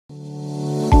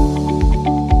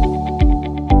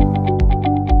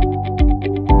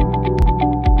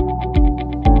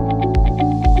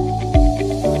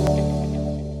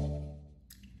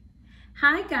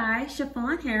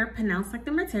Sha-Phawn here, pronounced like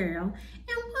the material, and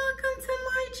welcome to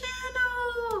my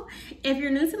channel. If you're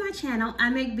new to my channel,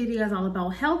 I make videos all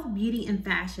about health, beauty, and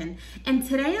fashion. And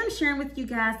today I'm sharing with you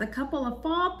guys a couple of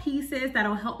fall pieces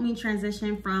that'll help me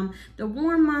transition from the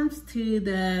warm months to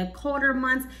the colder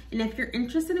months. And if you're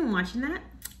interested in watching that,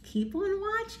 keep on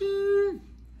watching.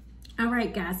 All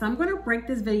right, guys, so I'm going to break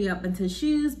this video up into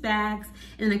shoes, bags,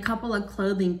 and a couple of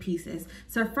clothing pieces.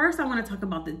 So first, I want to talk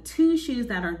about the two shoes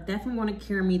that are definitely going to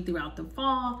carry me throughout the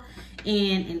fall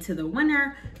and into the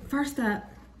winter. First up,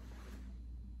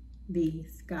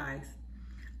 these guys.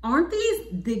 Aren't these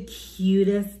the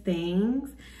cutest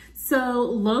things? So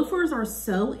loafers are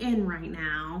so in right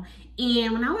now.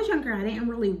 And when I was younger, I didn't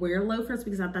really wear loafers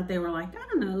because I thought they were like, I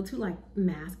don't know, too like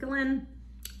masculine.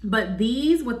 But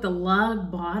these with the lug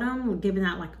bottom, giving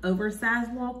that like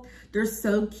oversized look, they're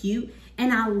so cute.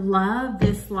 And I love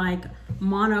this like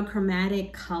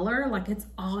monochromatic color, like it's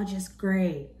all just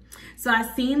gray. So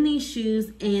I've seen these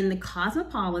shoes in the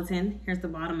Cosmopolitan. Here's the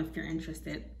bottom if you're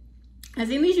interested. I've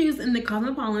seen these shoes in the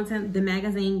Cosmopolitan, the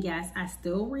magazine. Yes, I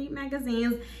still read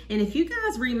magazines. And if you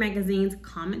guys read magazines,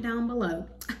 comment down below.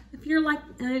 If you're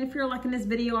liking this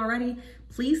video already,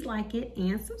 please like it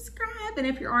and subscribe. And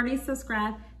if you're already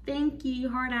subscribed, thank you,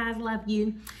 hard eyes, love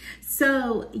you.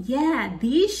 So yeah,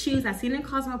 these shoes I've seen in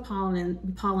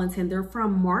Cosmopolitan, they're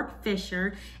from Marc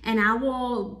Fisher, and I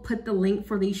will put the link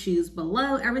for these shoes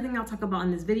below. Everything I'll talk about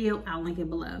in this video, I'll link it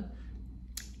below.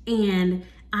 And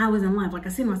I was in love. Like I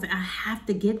said, I said, I have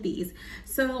to get these.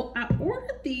 So I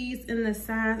ordered these in the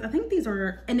size, I think these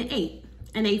are an 8.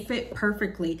 And they fit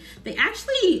perfectly. They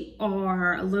actually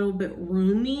are a little bit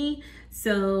roomy.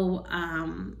 So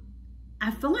I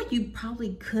feel like you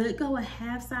probably could go a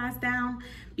half size down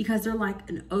because they're like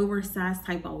an oversized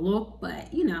type of look,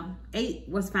 but you know, 8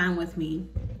 was fine with me.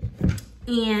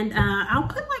 And I'll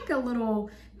put like a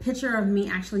little picture of me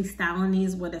actually styling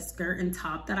these with a skirt and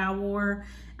top that I wore.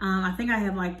 I think I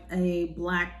have like a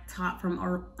black top from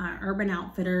Urban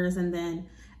Outfitters and then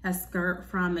a skirt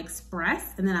from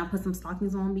Express, and then I'll put some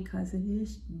stockings on because it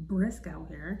is brisk out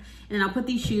here. And then I'll put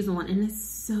these shoes on, and it's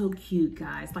so cute,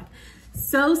 guys. Like,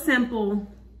 so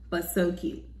simple, but so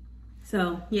cute.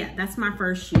 So yeah, that's my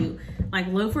first shoe. Like,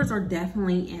 loafers are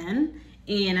definitely in,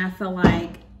 and I feel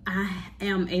like I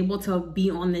am able to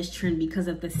be on this trend because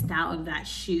of the style of that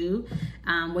shoe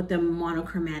with the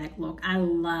monochromatic look. I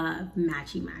love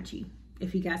matchy-matchy,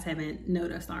 if you guys haven't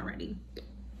noticed already.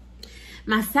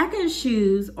 My second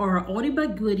shoes are oldie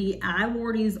but goodie. I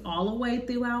wore these all the way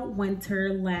throughout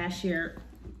winter last year.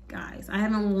 Guys, I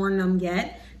haven't worn them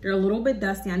yet. They're a little bit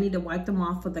dusty. I need to wipe them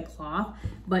off with a cloth.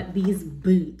 But these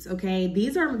boots, okay?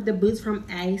 These are the boots from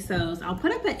Asos. I'll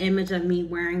put up an image of me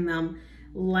wearing them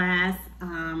last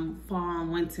fall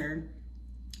and winter.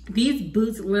 These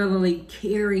boots literally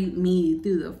carried me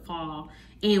through the fall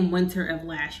and winter of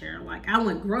last year. Like, I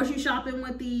went grocery shopping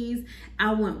with these.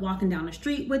 I went walking down the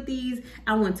street with these.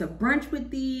 I went to brunch with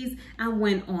these. I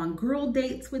went on girl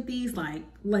dates with these. Like,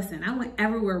 listen, I went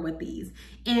everywhere with these.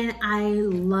 And I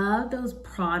love those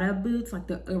Prada boots, like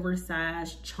the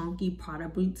oversized, chunky Prada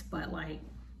boots, but like,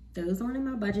 those aren't in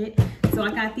my budget. So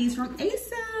I got these from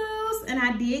Asos, and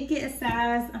I did get a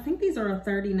size, I think these are a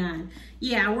 39.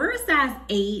 Yeah, I wear a size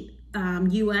 8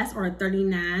 US or a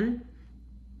 39.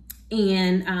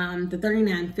 And the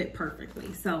 39 fit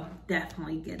perfectly, so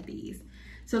definitely get these.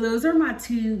 So those are my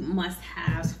two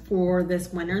must-haves for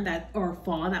this winter or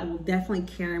fall that will definitely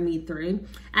carry me through.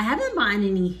 I haven't bought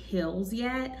any heels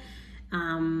yet,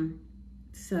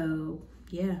 so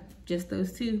yeah, just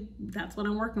those two. That's what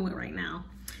I'm working with right now.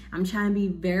 I'm trying to be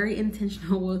very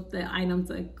intentional with the items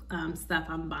of stuff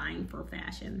I'm buying for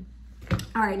fashion.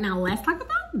 All right, now let's talk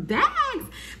about bags.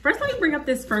 First, let me bring up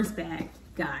this first bag,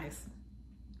 guys.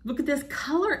 Look at this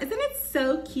color. Isn't it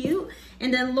so cute?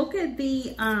 And then look at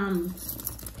the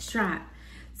strap.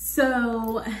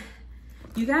 So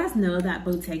you guys know that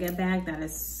Bottega bag that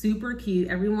is super cute.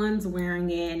 Everyone's wearing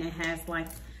it, and it has like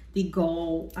the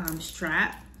gold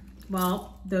strap.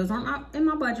 Well, those aren't in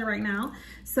my budget right now.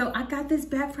 So I got this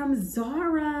bag from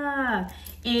Zara,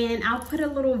 and I'll put a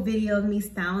little video of me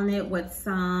styling it with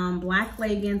some black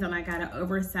leggings, and I got an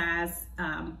oversized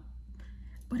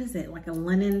what is it, like a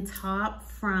linen top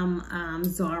from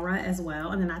Zara as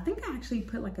well. And then I think I actually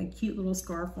put like a cute little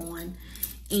scarf on.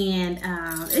 And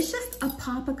it's just a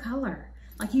pop of color.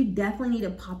 Like, you definitely need a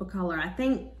pop of color. I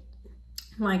think,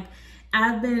 like,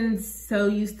 I've been so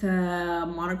used to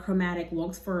monochromatic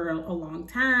looks for a long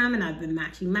time, and I've been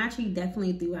matchy-matchy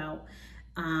definitely throughout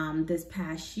this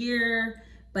past year.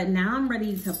 But now I'm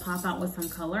ready to pop out with some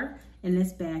color, and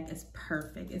this bag is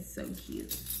perfect. It's so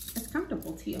cute. It's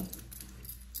comfortable too.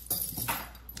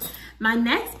 My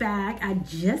next bag, I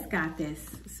just got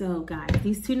this. So guys,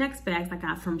 these two next bags I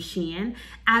got from Shein.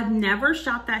 I've never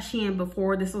shopped at Shein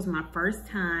before. This was my first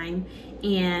time.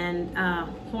 And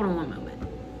hold on one moment.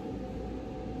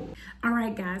 All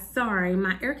right, guys, sorry.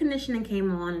 My air conditioning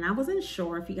came on and I wasn't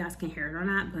sure if you guys can hear it or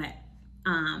not, but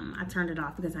I turned it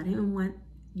off because I didn't want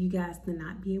you guys to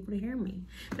not be able to hear me.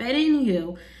 But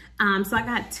anywho, so I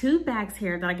got two bags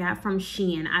here that I got from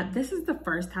Shein. This is the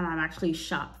first time I've actually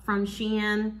shopped from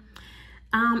Shein.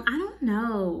 I don't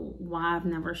know why I've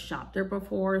never shopped there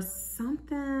before.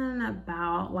 Something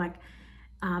about like,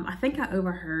 I think I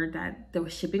overheard that the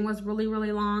shipping was really,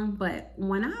 really long, but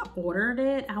when I ordered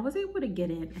it, I was able to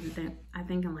get it, I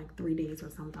think in like 3 days or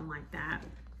something like that.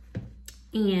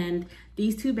 And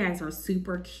these two bags are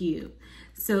super cute.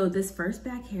 So this first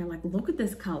bag here, like, look at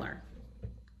this color.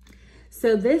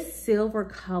 So this silver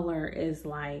color is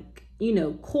like, you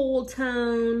know, cool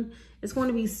tone. It's going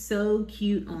to be so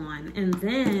cute on. And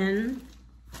then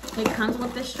it comes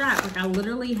with the strap. Like, I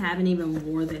literally haven't even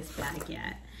wore this bag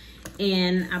yet.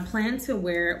 And I plan to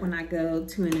wear it when I go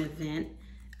to an event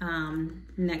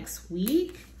next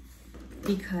week,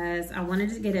 because I wanted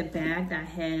to get a bag that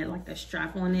had like a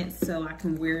strap on it so I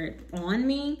can wear it on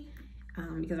me,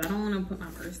 because I don't want to put my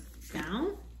purse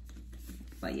down.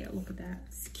 But yeah, look at that.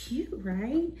 It's cute,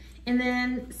 right? And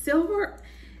then silver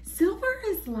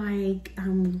is like,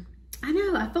 I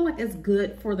know, I feel like it's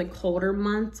good for the colder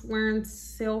months wearing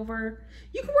silver.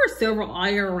 You can wear silver all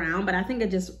year round, but I think it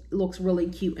just looks really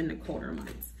cute in the colder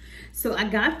months. So I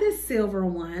got this silver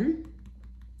one.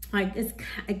 Like, it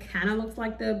kind of looks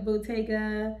like the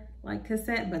Bottega like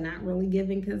cassette, but not really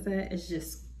giving cassette. It's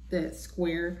just the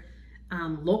square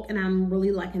look, and I'm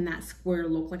really liking that square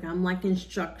look. Like, I'm liking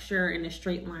structure and the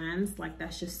straight lines. Like,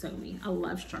 that's just so me. I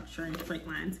love structure and straight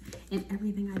lines in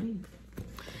everything I do.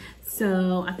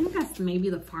 So I think that's maybe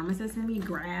the pharmacist in me.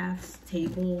 Graphs,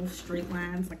 tables, straight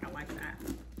lines. Like, I like that.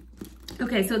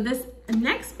 Okay, so this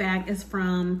next bag is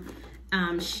from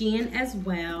Shein as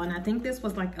well, and I think this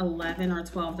was like $11 or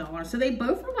 $12. So they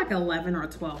both were like $11 or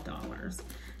 $12.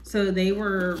 So they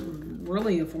were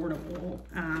really affordable.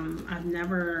 I've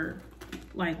never,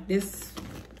 like, this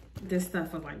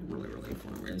stuff was like really, really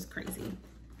affordable. It was crazy.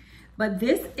 But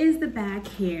this is the bag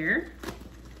here.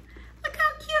 Look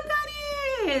how cute that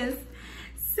is.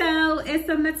 So it's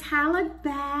a metallic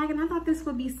bag, and I thought this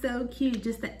would be so cute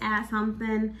just to add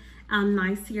something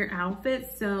nice to your outfit.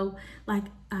 So like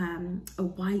a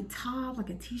white top, like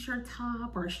a t-shirt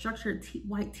top, or a structured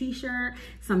white t-shirt,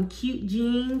 some cute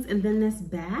jeans, and then this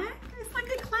bag. It's like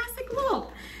a classic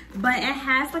look, but it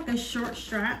has like a short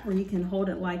strap where you can hold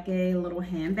it like a little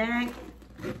handbag.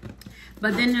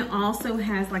 But then it also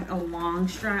has like a long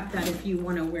strap that if you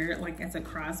want to wear it like as a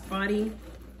crossbody.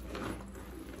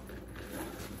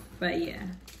 But yeah,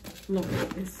 look,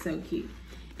 it's so cute.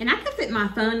 And I can fit my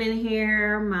phone in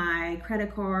here, my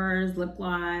credit cards, lip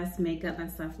gloss, makeup,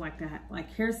 and stuff like that.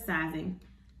 Like, here's sizing.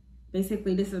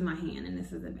 Basically, this is my hand and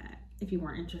this is the bag, if you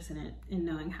weren't interested in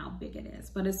knowing how big it is.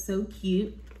 But it's so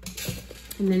cute.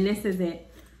 And then this is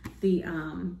it, the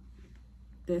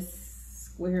this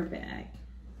square bag.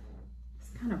 It's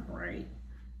kind of bright.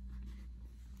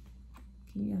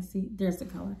 Can you guys see? There's the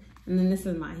color. And then this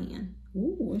is my hand.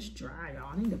 Ooh, it's dry,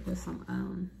 y'all. I need to put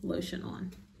some lotion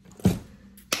on.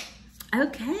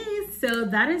 Okay, so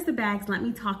that is the bags. Let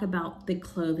me talk about the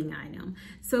clothing item.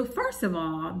 So first of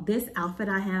all, this outfit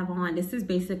I have on, this is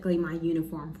basically my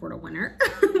uniform for the winter.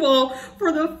 Well,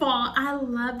 for the fall. I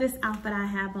love this outfit I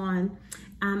have on.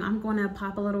 I'm going to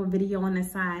pop a little video on the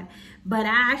side, but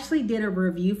I actually did a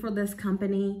review for this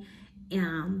company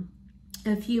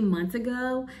a few months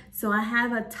ago. So I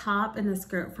have a top and a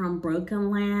skirt from Broken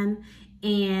Land,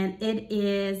 and it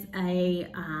is a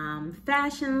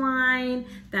fashion line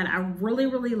that I really,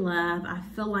 really love. I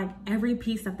feel like every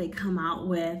piece that they come out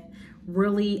with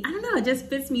really, I don't know, it just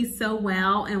fits me so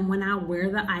well. And when I wear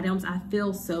the items, I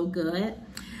feel so good.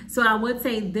 So I would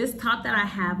say this top that I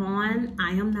have on,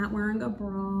 I am not wearing a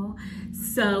bra.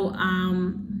 So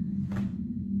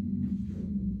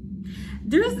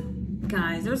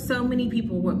there's so many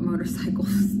people with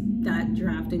motorcycles that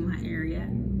drive through my area.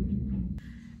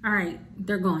 All right,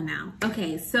 they're gone now.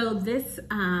 Okay, so this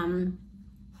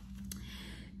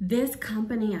this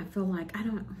company, I feel like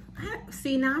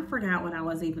see, now I forgot what I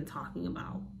was even talking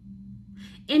about.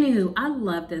 Anywho, I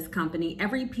love this company.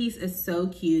 Every piece is so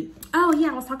cute. Oh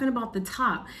yeah, I was talking about the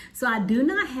top. So I do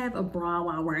not have a bra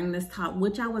while wearing this top,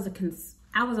 which I was a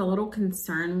little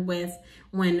concerned with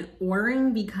when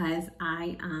ordering, because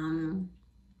I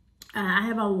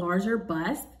have a larger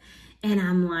bust, And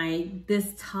I'm like,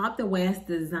 this top, the way it's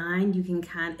designed, you can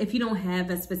kind of, if you don't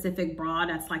have a specific bra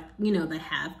that's like, you know, the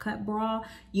half cut bra,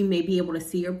 you may be able to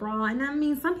see your bra. And I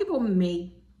mean, some people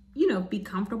may, you know, be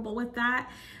comfortable with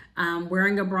that.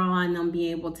 Wearing a bra and then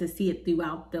be able to see it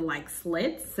throughout the like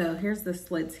slits. So here's the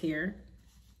slits here.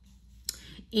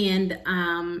 And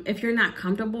if you're not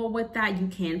comfortable with that, you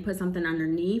can put something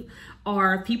underneath.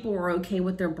 Or if people are okay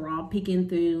with their bra peeking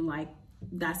through, like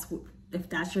if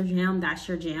that's your jam, that's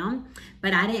your jam.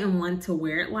 But I didn't want to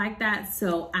wear it like that.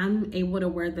 So I'm able to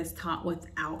wear this top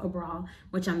without a bra,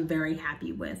 which I'm very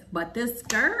happy with. But this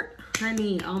skirt,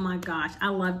 honey, oh my gosh, I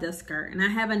love this skirt. And I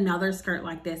have another skirt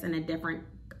like this in a different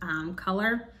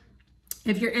color.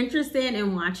 If you're interested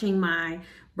in watching my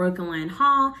Broken Land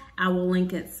haul, I will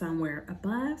link it somewhere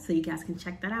above so you guys can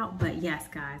check that out. But yes,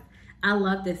 guys, I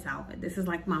love this outfit. This is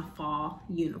like my fall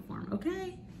uniform,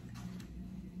 okay?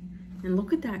 And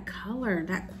look at that color,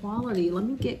 that quality. Let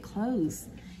me get close.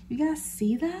 You guys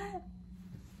see that?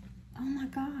 Oh my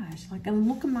gosh, like, and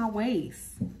look at my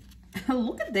waist.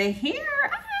 Look at the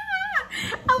hair.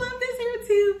 I love this hair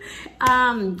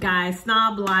too. Guys,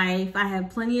 Snob Life. I have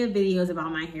plenty of videos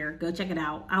about my hair. Go check it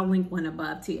out. I'll link one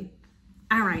above too.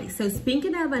 All right, so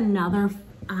speaking of another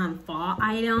fall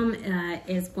item,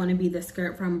 is going to be the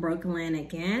skirt from Broken Land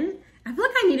again. I feel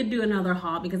like I need to do another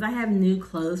haul because I have new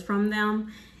clothes from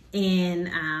them. And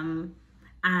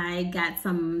I got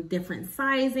some different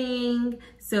sizing.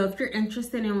 So if you're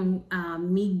interested in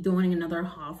me doing another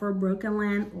haul for Broken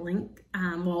Land, link,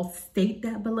 well, state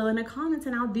that below in the comments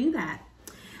and I'll do that.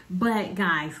 But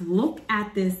guys, look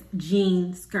at this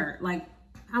jean skirt. Like,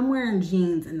 I'm wearing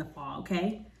jeans in the fall,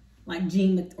 okay? Like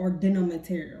jean or denim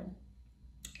material.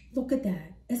 Look at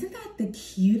that. Isn't that the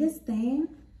cutest thing?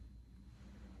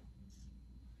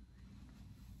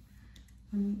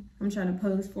 I'm trying to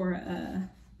pose for a,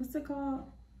 what's it called?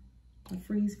 A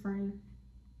freeze frame.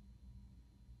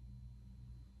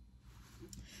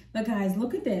 But guys,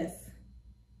 look at this.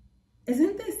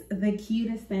 Isn't this the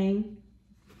cutest thing?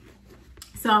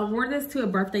 So I wore this to a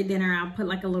birthday dinner. I'll put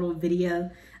like a little video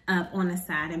up on the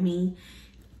side of me.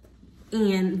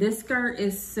 And this skirt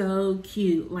is so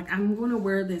cute. Like, I'm going to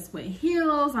wear this with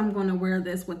heels. I'm going to wear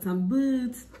this with some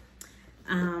boots.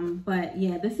 But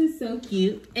yeah, this is so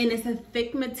cute. And it's a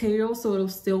thick material, so it'll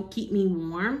still keep me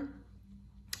warm.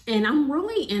 And I'm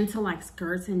really into like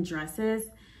skirts and dresses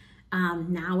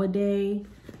nowadays.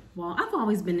 Well, I've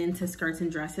always been into skirts and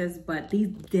dresses, but these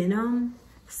denim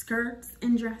skirts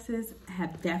and dresses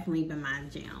have definitely been my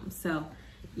jam. So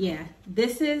yeah,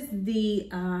 this is the,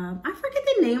 I forget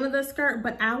the name of the skirt,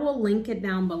 but I will link it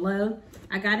down below.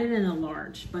 I got it in a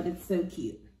large, but it's so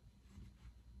cute.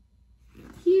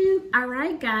 Cute. All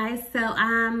right, guys, so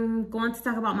I'm going to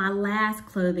talk about my last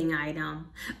clothing item.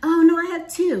 Oh no, I have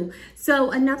two.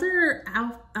 So another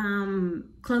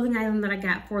clothing item that I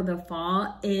got for the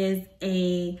fall is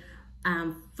a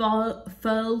faux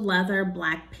leather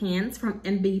black pants from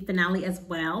MB Finale as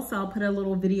well. So I'll put a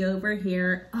little video over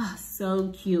here. Oh, so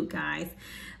cute, guys.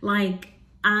 Like,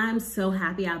 I'm so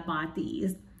happy I bought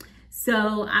these.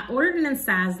 So I ordered it in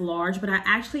size large, but I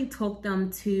actually took them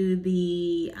to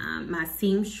the my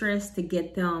seamstress to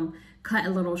get them cut a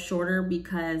little shorter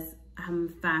because I'm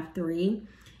 5'3",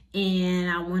 and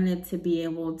I wanted to be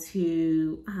able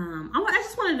to, I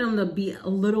just wanted them to be a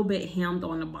little bit hemmed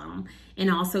on the bottom and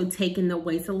also taking the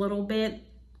waist a little bit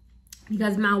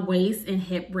because my waist and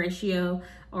hip ratio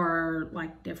are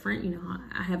like different. You know,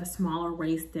 I have a smaller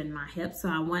waist than my hips, so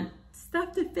I want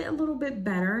stuff to fit a little bit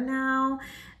better now.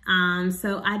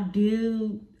 So I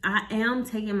am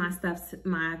taking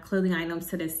my clothing items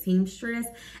to the seamstress.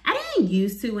 I didn't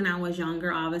used to when I was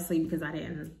younger, obviously, because I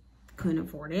couldn't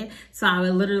afford it. So I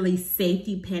would literally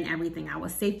safety pin everything. I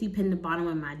would safety pin the bottom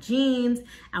of my jeans.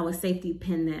 I would safety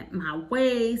pin my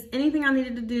waist. Anything I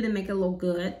needed to do to make it look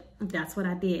good, that's what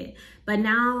I did. But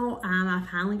now I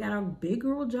finally got a big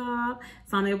girl job,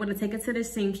 so I'm able to take it to the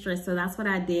seamstress. So that's what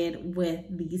I did with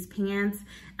these pants.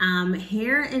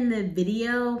 Here in the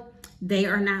video, they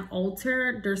are not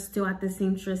altered. They're still at the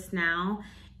seamstress now.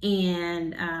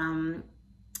 And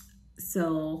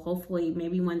so hopefully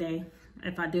maybe one day,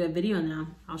 if I do a video now,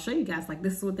 I'll show you guys, like,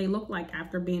 this is what they look like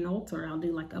after being altered. I'll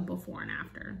do like a before and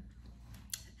after.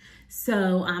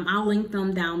 So I'll link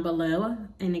them down below.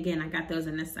 And again, I got those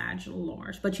in a size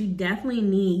large, but you definitely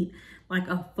need like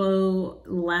a faux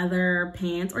leather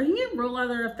pants, or you can get real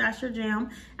leather if that's your jam.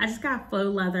 I just got faux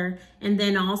leather, and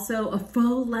then also a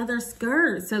faux leather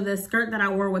skirt. So the skirt that I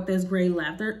wore with those gray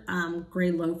leather,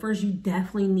 gray loafers, you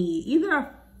definitely need either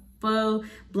a faux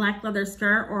black leather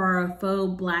skirt or a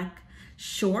faux black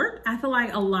short. I feel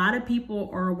like a lot of people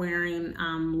are wearing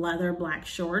leather black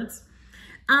shorts.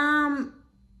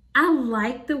 I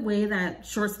like the way that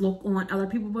shorts look on other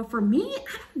people, but for me,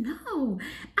 I don't know.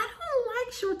 I don't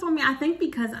like shorts on me. I think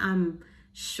because I'm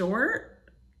short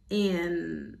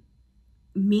and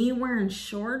me wearing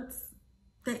shorts,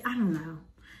 I don't know.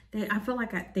 I feel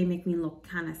like they make me look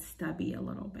kind of stubby a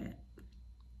little bit.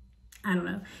 I don't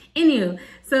know. Anywho,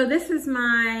 so this is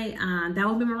my, that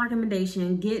would be my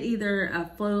recommendation. Get either a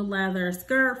faux leather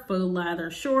skirt, faux leather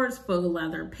shorts, faux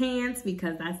leather pants,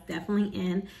 because that's definitely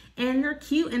in. And they're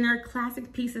cute and they're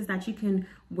classic pieces that you can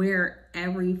wear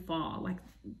every fall. Like,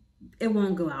 it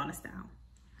won't go out of style.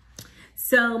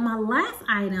 So my last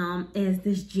item is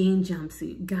this jean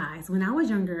jumpsuit. Guys, when I was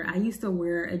younger, I used to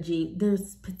wear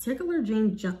this particular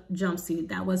jean jumpsuit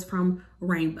that was from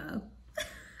Rainbow.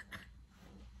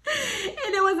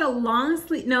 And it was a long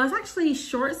sleeve, no, it's actually a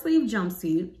short sleeve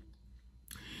jumpsuit.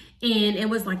 And it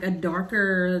was like a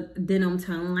darker denim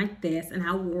tone like this. And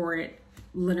I wore it,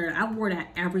 literally, I wore that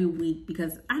every week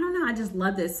because I don't know, I just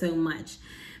loved it so much.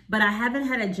 But I haven't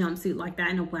had a jumpsuit like that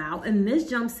in a while. And this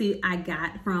jumpsuit I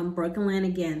got from Broken Land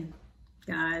again.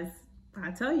 Guys,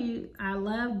 I tell you, I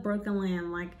love Broken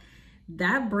Land. Like,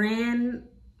 that brand,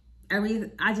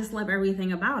 I just love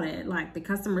everything about it. Like the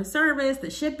customer service, the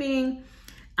shipping,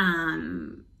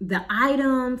 the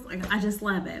items, like I just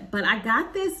love it. But I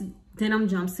got this denim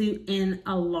jumpsuit in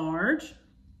a large,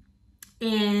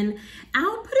 and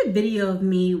I'll put a video of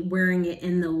me wearing it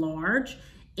in the large.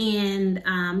 And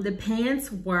the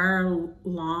pants were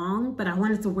long, but I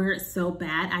wanted to wear it so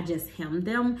bad, I just hemmed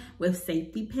them with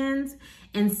safety pins.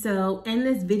 And so in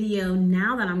this video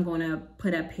now that I'm going to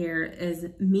put up here is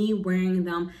me wearing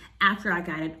them after I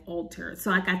got it altered.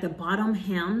 So I got the bottom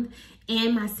hemmed,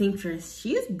 and my seamstress,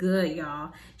 she's good,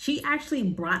 y'all. She actually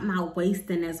brought my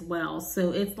waist in as well.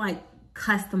 So it's like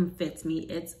custom fits me.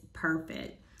 It's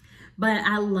perfect. But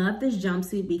I love this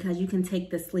jumpsuit because you can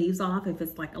take the sleeves off if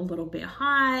it's like a little bit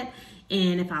hot.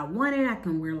 And if I wanted, I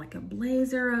can wear like a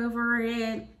blazer over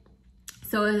it.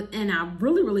 So, and I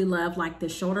really, really love like the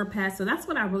shoulder pads. So that's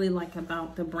what I really like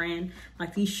about the brand.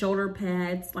 Like these shoulder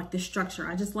pads, like the structure.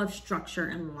 I just love structure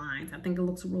and lines. I think it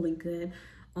looks really good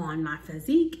on my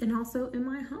physique and also in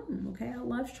my home. Okay, I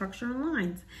love structure and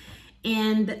lines.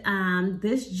 And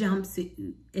this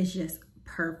jumpsuit is just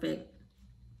perfect.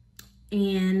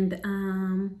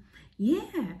 And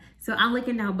yeah, so I'll link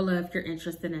it down below if you're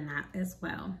interested in that as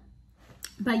well.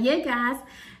 But yeah, guys,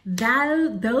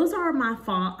 those are my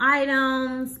fall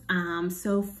items.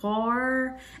 So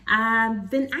far, I've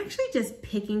been actually just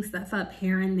picking stuff up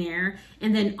here and there,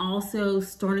 and then also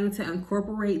starting to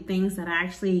incorporate things that I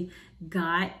actually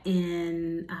got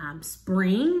in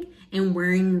spring and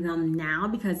wearing them now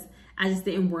because I just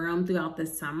didn't wear them throughout the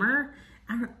summer.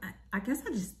 I guess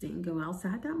I just didn't go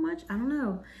outside that much. I don't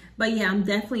know. But yeah, I'm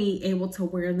definitely able to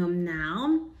wear them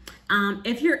now.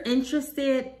 If you're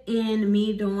interested in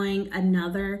me doing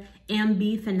another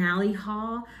MB finale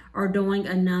haul or doing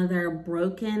another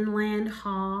Broken Land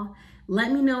haul,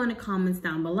 let me know in the comments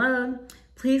down below.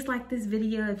 Please like this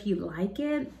video if you like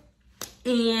it.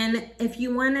 And if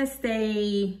you want to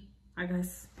stay, I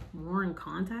guess, more in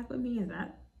contact with me, is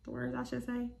that the words I should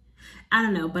say? I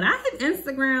don't know, but I have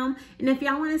Instagram, and if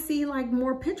y'all want to see like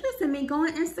more pictures of me, go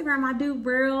on Instagram. I do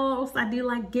reels, I do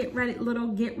like little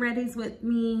get readies with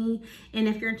me, and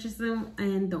if you're interested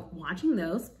in watching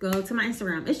those, go to my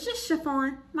Instagram. It's just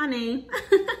Sha-Phawn, my name.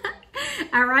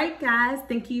 All right, guys,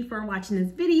 thank you for watching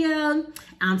this video.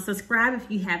 Subscribe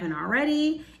if you haven't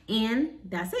already, and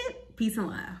that's it. Peace and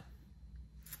love.